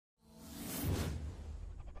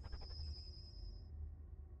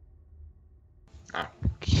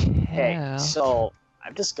Okay, so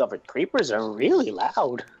I've discovered creepers are really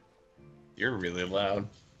loud. You're really loud.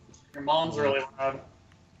 Your mom's really loud.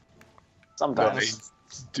 Sometimes.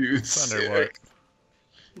 Dude, Thunder sick.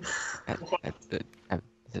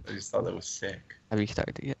 I just thought that was sick. Have you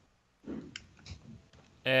started it yet?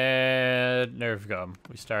 And NerveGum.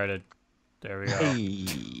 We started. There we go.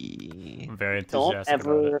 Hey. I'm very enthusiastic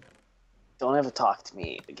about it. Don't ever talk to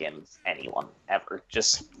me again with anyone ever.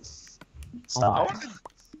 Just stop.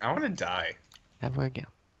 I want to die. Never again.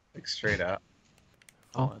 Like straight up.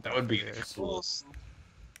 Oh, That would be the coolest.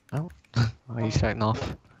 oh. Are you starting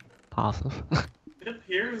off positive? It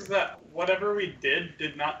appears that whatever we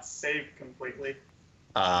did not save completely.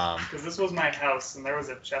 Because this was my house and there was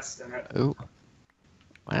a chest in it. Ooh.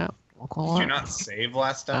 Wow. Did you not save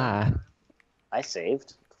last time? I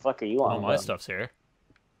saved. The fuck are you on? All my stuff's here.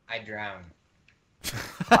 I drowned.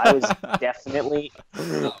 I was definitely.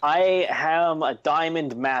 I am a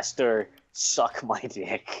diamond master. Suck my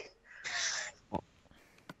dick.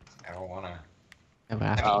 I don't wanna. Never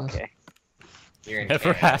asked for this. Okay. You're in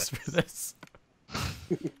Never Canada. asked for this.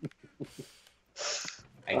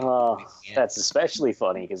 Oh, that's especially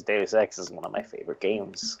funny because Deus Ex is one of my favorite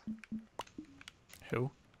games. Who?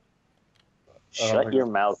 Shut your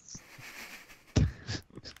mouth.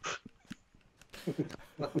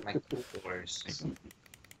 Look, my doors.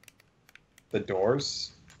 The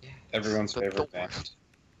Doors? Yeah. Everyone's The favorite Doors.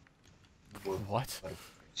 band. What?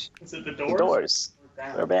 Is it the The doors? Doors.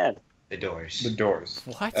 They're bad. The doors. The Doors.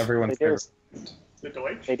 What? Everyone's They did favorite. The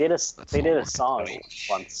Deutsch? They did a song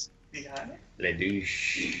once. You got it? Le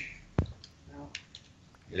douche. No.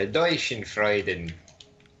 Le Deutschen Freuden.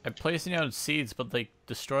 I'm placing out seeds, but they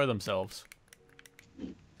destroy themselves.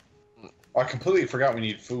 Oh, I completely forgot we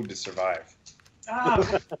need food to survive. Ah,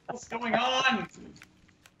 what's going on?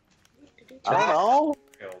 I don't know.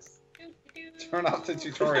 Turn off the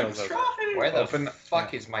tutorials. Ezra. Try. Where the Open-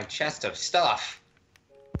 fuck is my chest of stuff?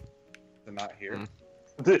 They're not here.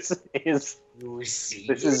 This You see?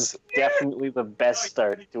 is definitely the best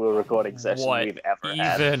start to a recording session What we've ever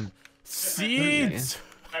had. even? Seeds!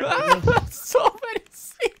 I'm So many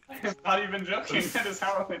seeds! not even joking. That is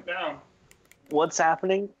how it went down. What's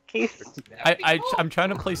happening, Keith? I'm trying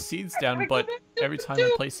to place seeds down, but every time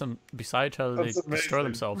I place them beside each other, they That's destroy amazing.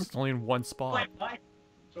 themselves. It's only in one spot.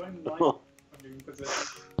 Join line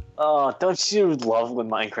position. Oh, don't you love when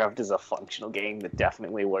Minecraft is a functional game that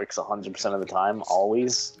definitely works 100% of the time,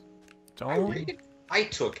 always? Don't. I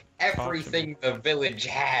took everything the village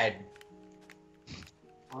had.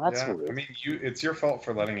 Oh, that's Yeah, rude. I mean, it's your fault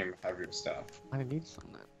for letting him have your stuff. I need some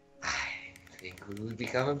of that. I think we will be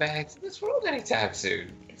coming back to this world anytime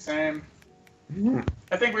soon. Same.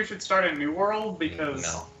 I think we should start a new world because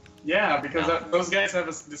No. those guys have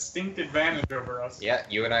a distinct advantage over us. Yeah,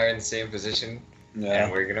 you and I are in the same position, Yeah.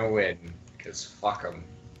 and we're gonna win. Because fuck them.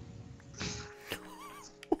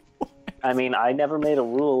 I mean, I never made a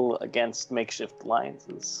rule against makeshift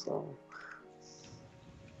alliances, so...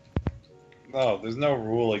 No, there's no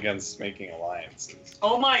rule against making alliances.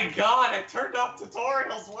 Oh my god, I turned off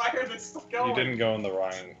tutorials. Why are they still going? You didn't go in the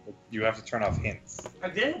wrong. You have to turn off hints. I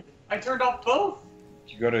did. I turned off both.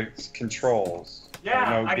 You go to controls.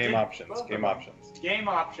 Yeah, No, I game did options. both of Game them. options. Game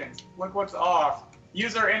options. Look what's off.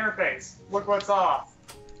 User interface. Look what's off.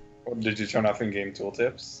 Or did you turn off in-game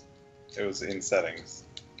tooltips? It was in settings.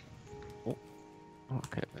 Oh, it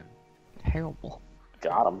could have been terrible.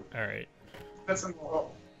 Got him. Alright. That's in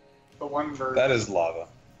the one version. That is lava.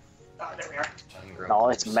 Ah, there we are. No,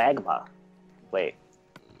 it's magma. Wait.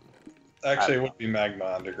 Actually, it would be magma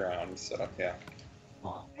underground, so yeah.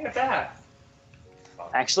 Oh. Look at that.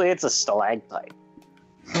 Actually, it's a stalactite.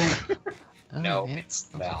 Oh, No, yeah. it's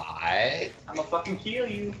not. I'm gonna fucking kill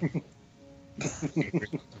you.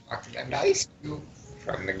 Fucking nice you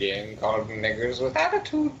from the game called Niggers with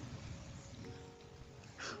Attitude.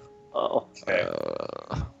 Oh. Okay.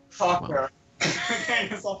 Fucker. The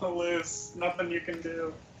game is on the loose. Nothing you can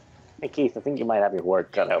do. Hey, Keith, I think you might have your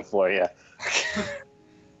work cut out for you.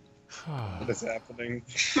 What is happening?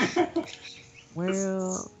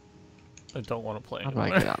 Well, I don't want to play how do I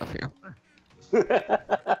anymore. get out of here?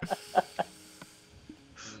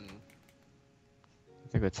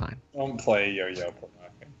 It's a good sign. Don't play yo-yo.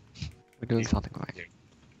 We're doing something right.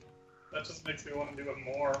 That just makes me want to do it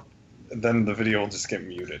more. Then the video will just get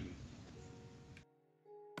muted.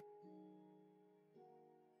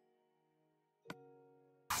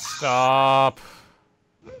 Stop.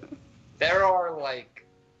 There are like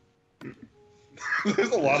There's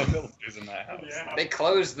a lot of villagers in that house. Yeah. they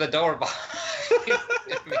closed the door behind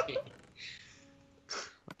me.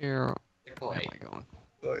 Here, They're where am polite. I going?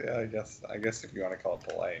 So yeah, I guess if you want to call it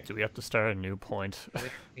polite. Do we have to start a new point?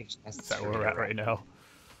 Is that where we're at right now?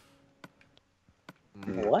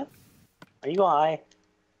 What? Are you high?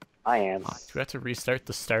 I am. Do we have to restart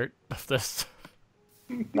the start of this?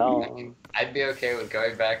 No. I'd be okay with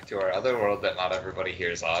going back to our other world that not everybody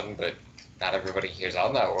hears on, but not everybody hears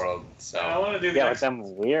on that world, so... I want to do Yeah, that. but then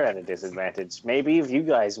we're at a disadvantage. Maybe if you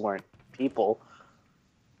guys weren't people.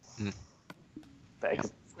 They're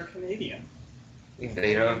Canadian.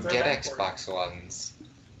 They don't get Xbox Ones.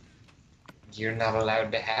 You're not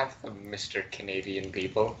allowed to have them, Mr. Canadian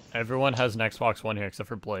people. Everyone has an Xbox One here except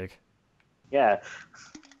for Blake. Yeah,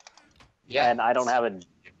 Yeah. and I don't have a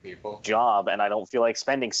people. job, and I don't feel like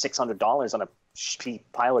spending $600 on a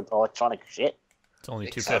pile of electronic shit. It's only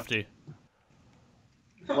Except- $250.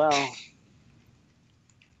 Well,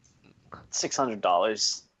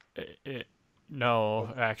 $600.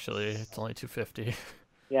 No, actually, it's only $250.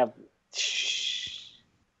 Yeah.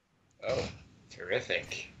 Oh,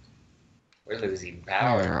 terrific. We're losing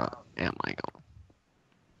power. Where am I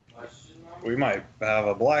going? We might have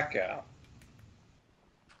a blackout.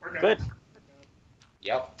 We're Good.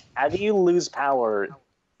 Yep. How do you lose power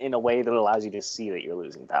in a way that allows you to see that you're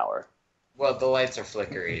losing power? Well, the lights are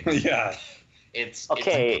flickering. Yeah. It's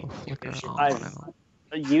Okay, Flicker on I've- and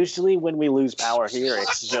on. usually when we lose power here,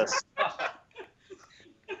 it's just...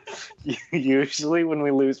 Usually when we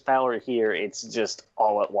lose power here, it's just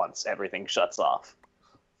all at once. Everything shuts off.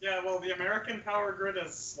 Yeah, well, the American power grid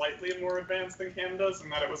is slightly more advanced than Canada's in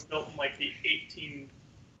that it was built in like the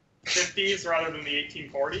 1850s rather than the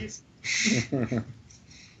 1840s.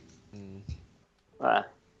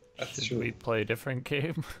 That's Should true. we play a different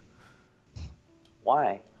game?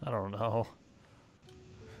 Why? I don't know.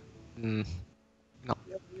 Mm.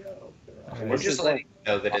 We're just letting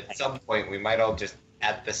you know that at some point we might all just,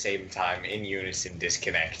 at the same time, in unison,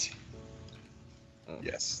 disconnect.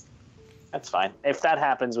 Yes. That's fine. If that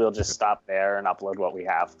happens, we'll just stop there and upload what we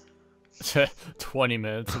have. 20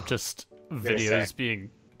 minutes of just videos being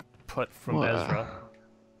put from What? Ezra.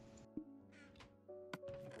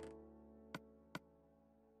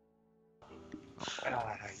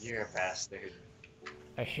 Ah, you're a bastard.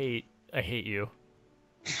 I hate you.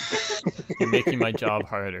 You're making my job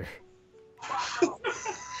harder.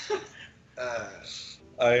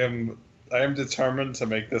 I am determined to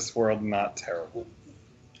make this world not terrible.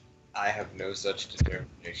 I have no such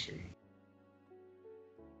determination.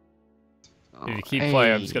 If you keep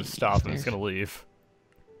playing, I'm just Hey, gonna stop and it's stairs. gonna leave.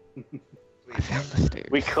 I found the stairs.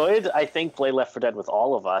 We could, I think, play Left 4 Dead with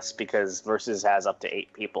all of us because Versus has up to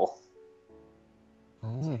 8 people.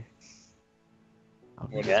 Oh.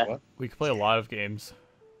 What is Yeah. what? We could play a lot of games.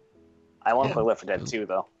 I want to Yeah. play Left 4 Dead 2,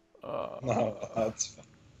 though. No, that's fine.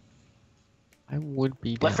 I would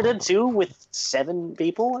be Left 4 down. Dead 2 with 7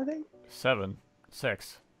 people, I think? 7,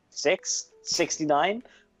 6. 6? 69?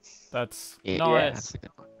 That's Yeah, not. yeah, that's a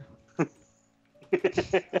good one.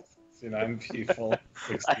 69 people.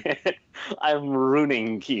 60. I'm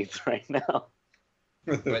ruining Keith right now.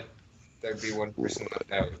 But there'd be one person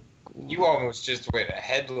left out. You almost just went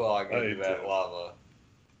headlong I into that did. lava.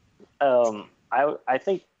 I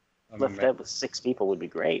think I'm Left 4 ama- Dead with 6 people would be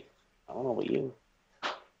great. I don't know about you.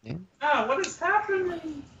 Ah, what is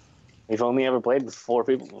happening? We've only ever played with 4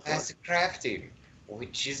 people before. That's crafting,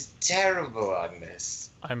 which is terrible on this.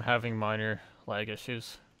 I'm having minor lag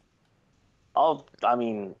issues. Oh, I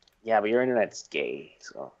mean, yeah, but your internet's gay,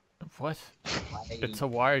 so... What? It's a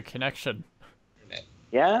wired connection.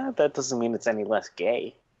 Yeah, that doesn't mean it's any less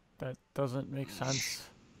gay. That doesn't make sense.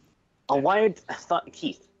 A wired... I thought,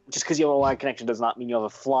 Keith, just because you have a wired connection does not mean you have a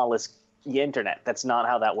flawless internet. That's not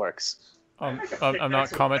how that works. I'm not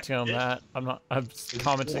commenting on that. I'm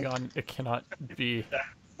commenting on it cannot be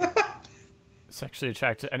sexually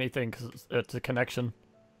attracted to anything because it's a connection.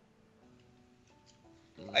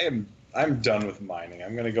 I'm done with mining.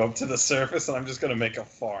 I'm gonna go up to the surface and I'm just gonna make a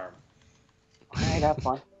farm. Alright, have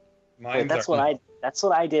fun. Mines That's are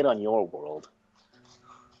what I did on your world.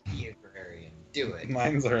 Be agrarian. Do it.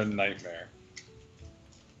 mines are a nightmare.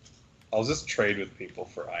 I'll just trade with people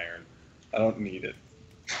for iron. I don't need it.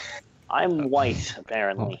 I'm white,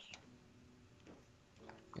 apparently.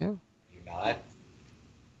 You're not.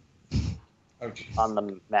 Oh, geez. On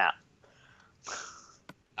the map.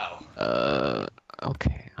 Oh,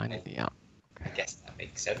 Okay, I need the out. I guess that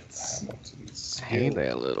makes sense. Hamilton's Hey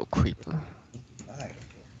there, little creeper. Nice.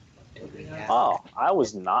 Oh, I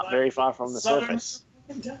was not very far from the Southern surface.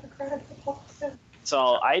 Democratic Republic.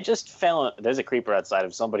 So I just found there's a creeper outside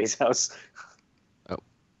of somebody's house.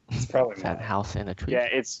 It's probably Is that mine. house in a tree? Yeah,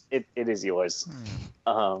 it is yours.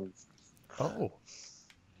 Oh,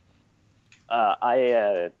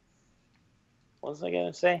 I What was I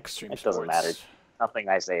gonna say? Extreme It doesn't matter. sports. Nothing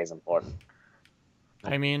I say is important.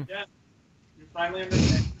 I mean, Yeah. You finally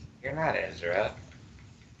understand. You're not Ezra.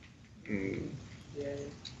 Mm. Yay.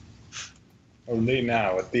 Only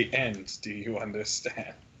now, at the end, do you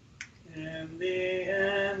understand? In the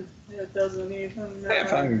end, it doesn't even Hey, I matter.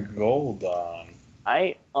 found gold on.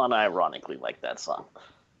 I unironically like that song.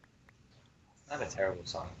 Not a terrible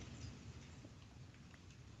song.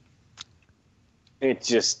 It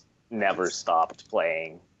just never stopped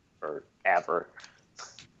playing forever.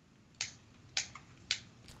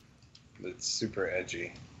 It's super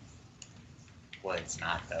edgy. Well, it's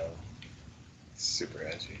not though. It's super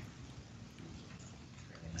edgy.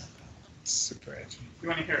 Really not, It's super edgy. You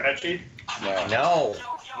want to hear Etchy? No. though.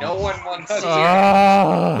 No one wants to hear.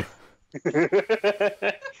 ah,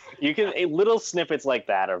 You can little snippets like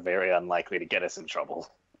that are very unlikely to get us in trouble.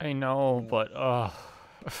 I know, but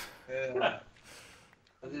Yeah.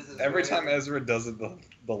 Every time Ezra does it, the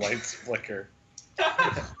lights flicker.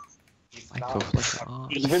 He's I not- go flicker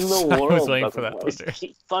on. Even the I was world waiting doesn't for that like-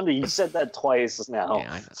 thunder. Thunder, you said that twice now.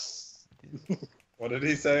 Yeah, I know. What did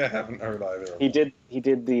he say? I haven't heard either. He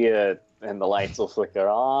did the and the lights will flicker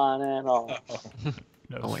on and off.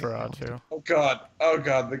 Nosferatu. Oh god! Oh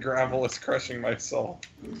god! The gravel is crushing my soul.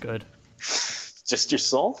 Good. Just your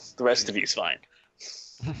soul? The rest of you's fine.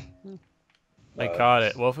 I got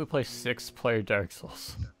it. What if we play 6-player Dark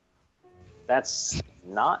Souls? That's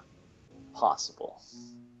not possible.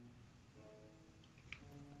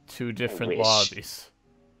 2 different wish. lobbies.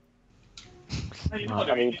 Hey, you know what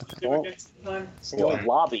I we mean, need to do well- against time? Single What?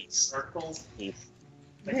 lobbies. Circles. Heath.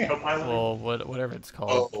 Like Yeah. co-piloting. Well, whatever it's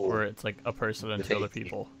called, Oh. where it's like a person and 2 other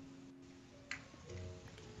people.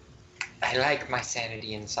 I like my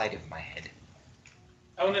sanity inside of my head.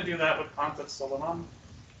 I want to do that with Pontiff Solomon.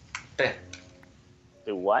 But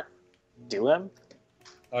Do what? Do him?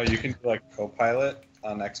 Oh, you can do like co-pilot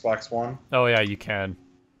on Xbox One. Oh yeah, you can.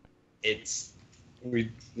 it's We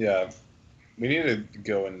need to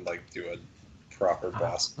go and like do a proper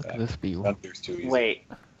boss Look at battle. this view. Gunter's too easy.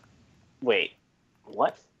 Wait.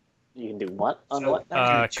 What? You can do what on So, what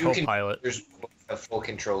now? You can- Co-pilot. there's a full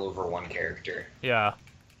control over one character. Yeah.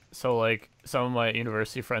 So like some of my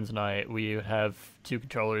university friends and I, we would have 2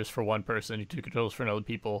 controllers for one person, 2 controllers for another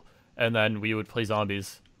people, and then we would play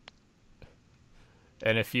zombies.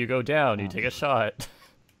 And if you go down, you take a shot.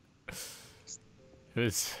 It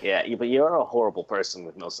was, Yeah, but you're a horrible person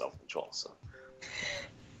with no self-control, so.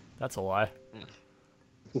 that's a lie.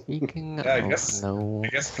 Speaking Yeah, I of guess- no I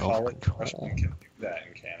guess college self-control, freshmen can do that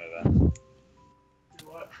in Canada. Do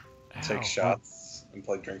what? Take Ow. shots and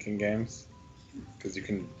play drinking games. Because you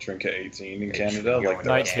can drink at 18 in Make Canada, sure you like go the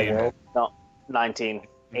rest of the 19. world. 19.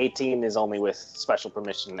 18 is only with special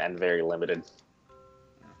permission and very limited.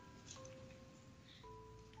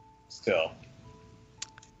 Still,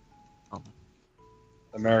 Um.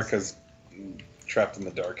 America's trapped in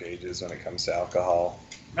the dark ages when it comes to alcohol.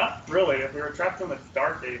 Not really. If we were trapped in the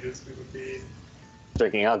Dark Ages, we would be.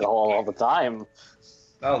 Drinking alcohol all the time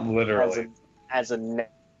Not literally. as a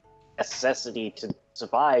necessity to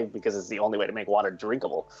survive because it's the only way to make water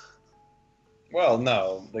drinkable. Well,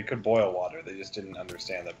 no, they could boil water. They just didn't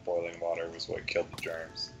understand that boiling water was what killed the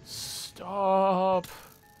germs. Stop.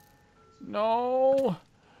 No.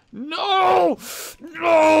 No.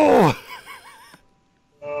 No.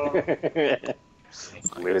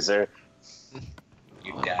 Loser.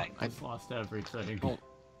 You die. I just lost everything. Oh.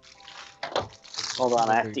 Hold on,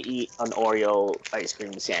 I have to eat an Oreo ice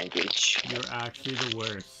cream sandwich. You're actually the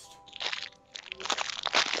worst.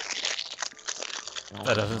 No,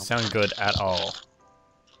 That doesn't no. sound good at all.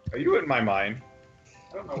 Are you in my mind?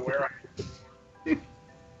 I don't know where I.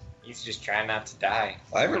 He's just trying not to die.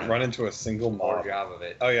 I haven't run into a single Poor mob. job of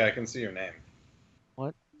it. Oh yeah, I can see your name.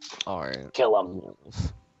 Alright. Kill 'em.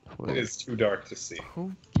 Rules for It is too dark to see.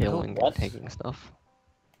 Who? killing What? and taking stuff.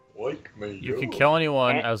 Like me, You can kill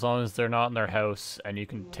anyone Can't- as long as they're not in their house, and you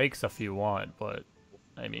can take stuff you want. But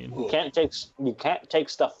I mean, You can't take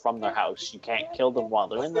stuff from their house. You can't kill them while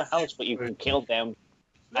they're in their house, but you can kill them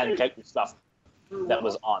and take the stuff that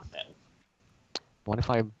was on them. What if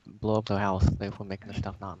I blow up their house? Therefore making the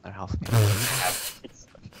stuff not in their house. it's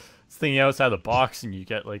thinking outside the box, and you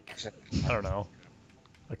get like, I don't know,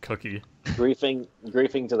 a cookie.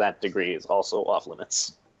 Griefing to that degree is also off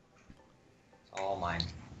limits. All mine.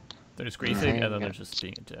 There's griefing, and then there's just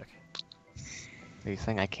being a dick. Are you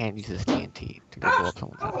saying I can't use this TNT to go blow up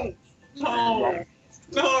someone's house? No!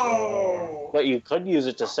 No! But you could use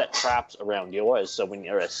it to set traps around yours, so when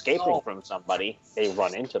you're escaping from somebody, they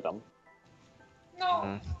run into them.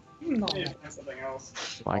 Mm. I need to find something else.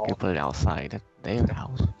 So I could put it outside at their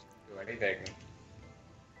house. Do anything.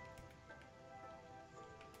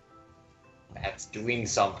 It's doing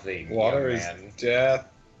something. Water young is man. death.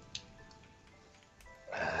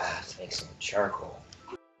 Let's make some charcoal.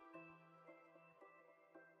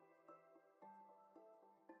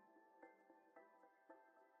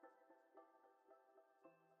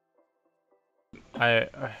 I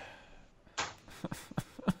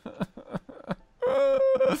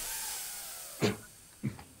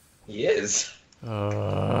He is.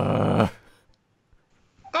 Ah!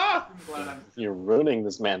 I'm glad I'm. You're ruining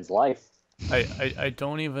this man's life. I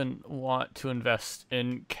don't even want to invest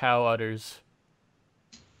in cow udders.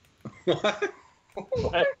 What?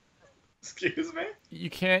 What? Excuse me? You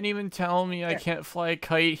can't even tell me I can't fly a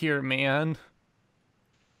kite here, man.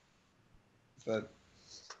 Is that...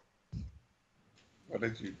 What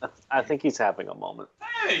did you... I think he's having a moment.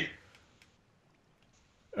 Hey!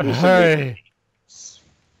 Hey.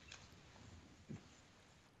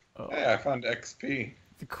 Oh, Hey, I found XP.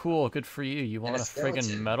 cool, good for you. You want a a friggin'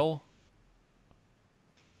 skeleton. medal?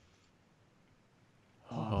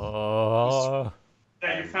 Oh.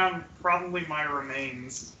 Yeah, you found probably my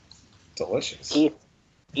remains. Delicious. Eat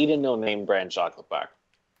a no-name brand chocolate bar.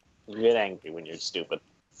 You get angry when you're stupid.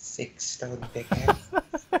 6 stone pickaxe.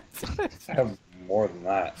 I have more than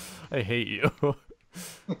that. I hate you.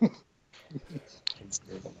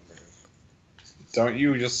 Don't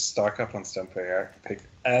you just stock up on stem pick?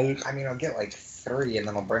 I mean, I'll get like 3, and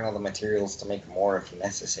then I'll bring all the materials to make more if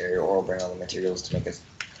necessary, or I'll bring all the materials to make us.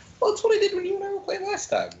 Well, that's what I did when you and I were playing last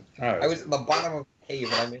time. I was at the bottom of a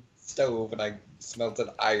cave, and I made a stove, and I smelted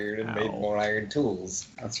iron and made Ow. more iron tools.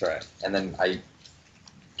 That's right. And then I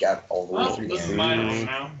got all the way Well, through this is the my end. home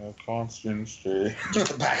now. A constant stay.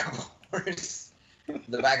 Just the back of a horse.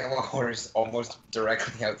 The back of a horse almost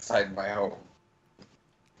directly outside my home.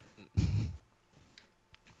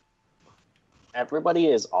 Everybody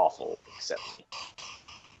is awful except me.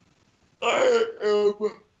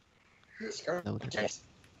 Noted.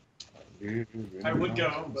 I would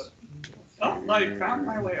go, but oh, I found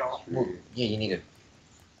my way off. Well, yeah, you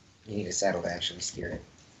need a saddle to actually steer it.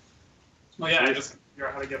 Well, yeah, I just figure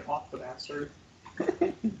out how to get off the bastard.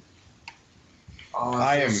 Oh,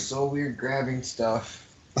 I it feels am- so weird grabbing stuff.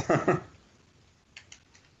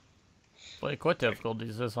 Like, what difficulty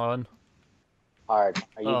is this on? Hard.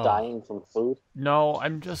 Are you Oh. dying from food? No,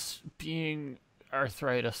 I'm just being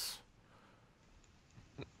arthritis.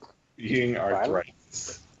 Eating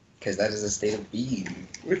arthritis. Because that is a state of being.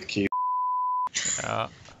 With Keith. Yeah.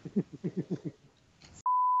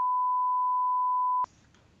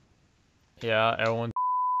 Yeah, everyone.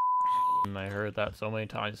 I heard that so many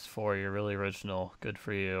times before. You're really original. Good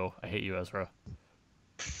for you. I hate you, Ezra.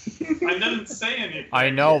 I didn't say anything. I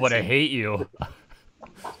know, but I hate you.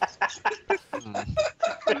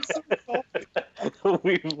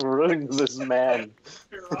 We've ruined this man.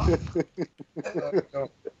 You're off.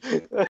 Don't